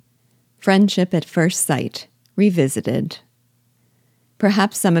Friendship at First Sight, Revisited.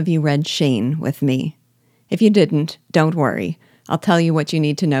 Perhaps some of you read Shane with me. If you didn't, don't worry. I'll tell you what you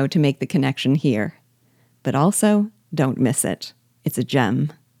need to know to make the connection here. But also, don't miss it. It's a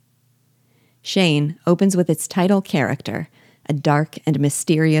gem. Shane opens with its title character, a dark and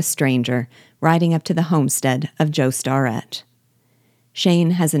mysterious stranger riding up to the homestead of Joe Starrett.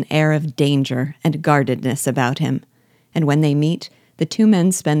 Shane has an air of danger and guardedness about him, and when they meet, the two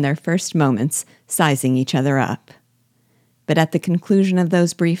men spend their first moments sizing each other up. But at the conclusion of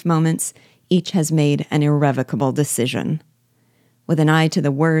those brief moments, each has made an irrevocable decision. With an eye to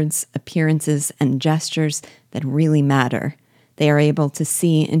the words, appearances, and gestures that really matter, they are able to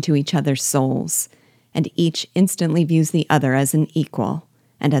see into each other's souls, and each instantly views the other as an equal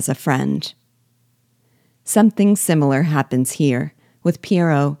and as a friend. Something similar happens here with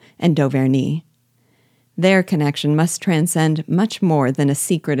Pierrot and Dauvergne. Their connection must transcend much more than a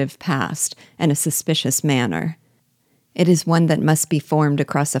secretive past and a suspicious manner. It is one that must be formed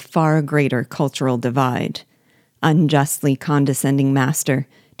across a far greater cultural divide, unjustly condescending master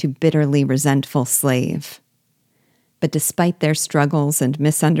to bitterly resentful slave. But despite their struggles and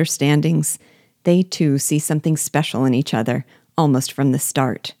misunderstandings, they too see something special in each other almost from the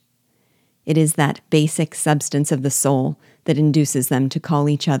start. It is that basic substance of the soul that induces them to call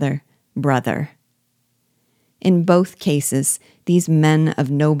each other brother. In both cases, these men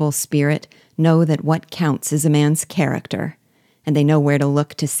of noble spirit know that what counts is a man's character, and they know where to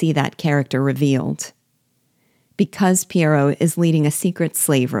look to see that character revealed. Because Pierrot is leading a secret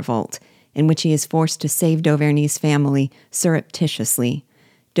slave revolt, in which he is forced to save Dauvergne's family surreptitiously,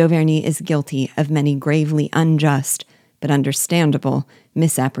 Dauvergne is guilty of many gravely unjust, but understandable,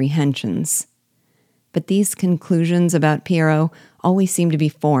 misapprehensions. But these conclusions about Pierrot always seem to be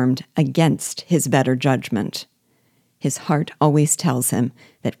formed against his better judgment. His heart always tells him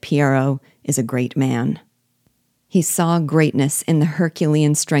that Pierrot is a great man. He saw greatness in the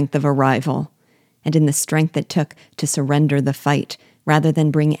Herculean strength of a rival, and in the strength it took to surrender the fight rather than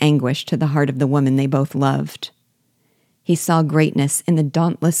bring anguish to the heart of the woman they both loved. He saw greatness in the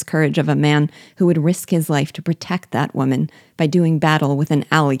dauntless courage of a man who would risk his life to protect that woman by doing battle with an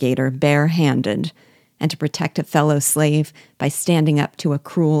alligator bare-handed, and to protect a fellow slave by standing up to a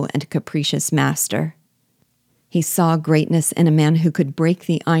cruel and capricious master. He saw greatness in a man who could break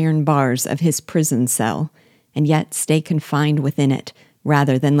the iron bars of his prison cell, and yet stay confined within it,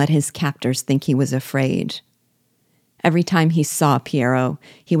 rather than let his captors think he was afraid. Every time he saw Pierrot,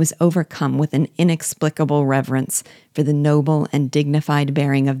 he was overcome with an inexplicable reverence for the noble and dignified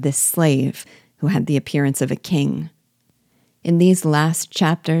bearing of this slave who had the appearance of a king. In these last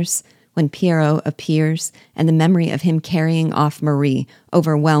chapters, when Pierrot appears and the memory of him carrying off Marie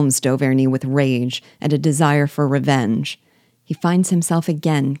overwhelms Dauvergne with rage and a desire for revenge, he finds himself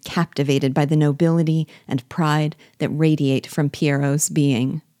again captivated by the nobility and pride that radiate from Pierrot's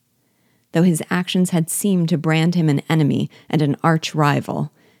being. Though his actions had seemed to brand him an enemy and an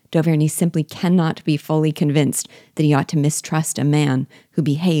arch-rival, Dauvergne simply cannot be fully convinced that he ought to mistrust a man who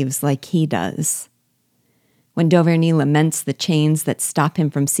behaves like he does. When Dauvergne laments the chains that stop him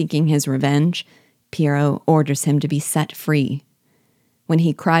from seeking his revenge, Pierrot orders him to be set free. When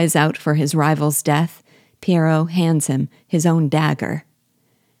he cries out for his rival's death, Pierrot hands him his own dagger.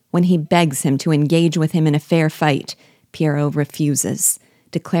 When he begs him to engage with him in a fair fight, Pierrot refuses,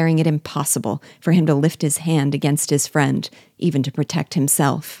 declaring it impossible for him to lift his hand against his friend, even to protect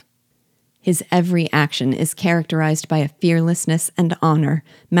himself. His every action is characterized by a fearlessness and honor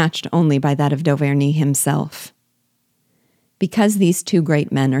matched only by that of Dauvergne himself. Because these two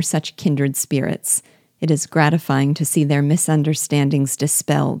great men are such kindred spirits, it is gratifying to see their misunderstandings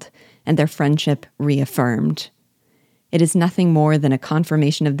dispelled and their friendship reaffirmed. It is nothing more than a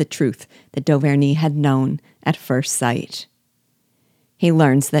confirmation of the truth that Dauvergne had known at first sight. He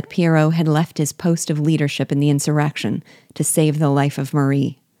learns that Pierrot had left his post of leadership in the insurrection to save the life of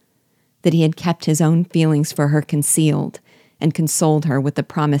Marie, that he had kept his own feelings for her concealed and consoled her with the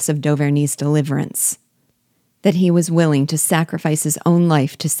promise of Dauvergne's deliverance, that he was willing to sacrifice his own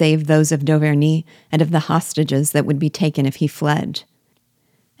life to save those of Dauvergne and of the hostages that would be taken if he fled,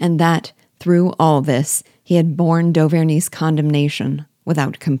 and that, through all this, he had borne Dauvergne's condemnation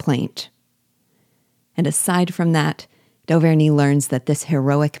without complaint. And aside from that, Dauvergne learns that this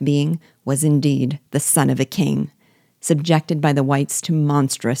heroic being was indeed the son of a king, subjected by the whites to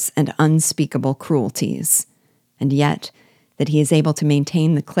monstrous and unspeakable cruelties, and yet that he is able to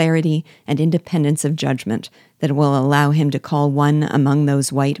maintain the clarity and independence of judgment that will allow him to call one among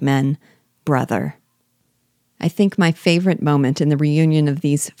those white men brother. I think my favorite moment in the reunion of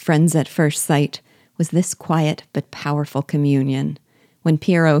these friends at first sight was this quiet but powerful communion, when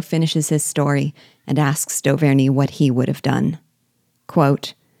Pierrot finishes his story and asks Dauvergne what he would have done.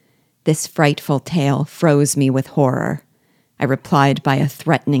 Quote, "This frightful tale froze me with horror. I replied by a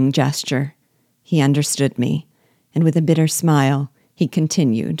threatening gesture. He understood me, and with a bitter smile, he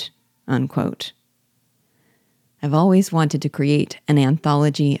continued," unquote. I've always wanted to create an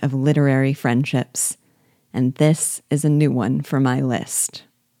anthology of literary friendships, and this is a new one for my list.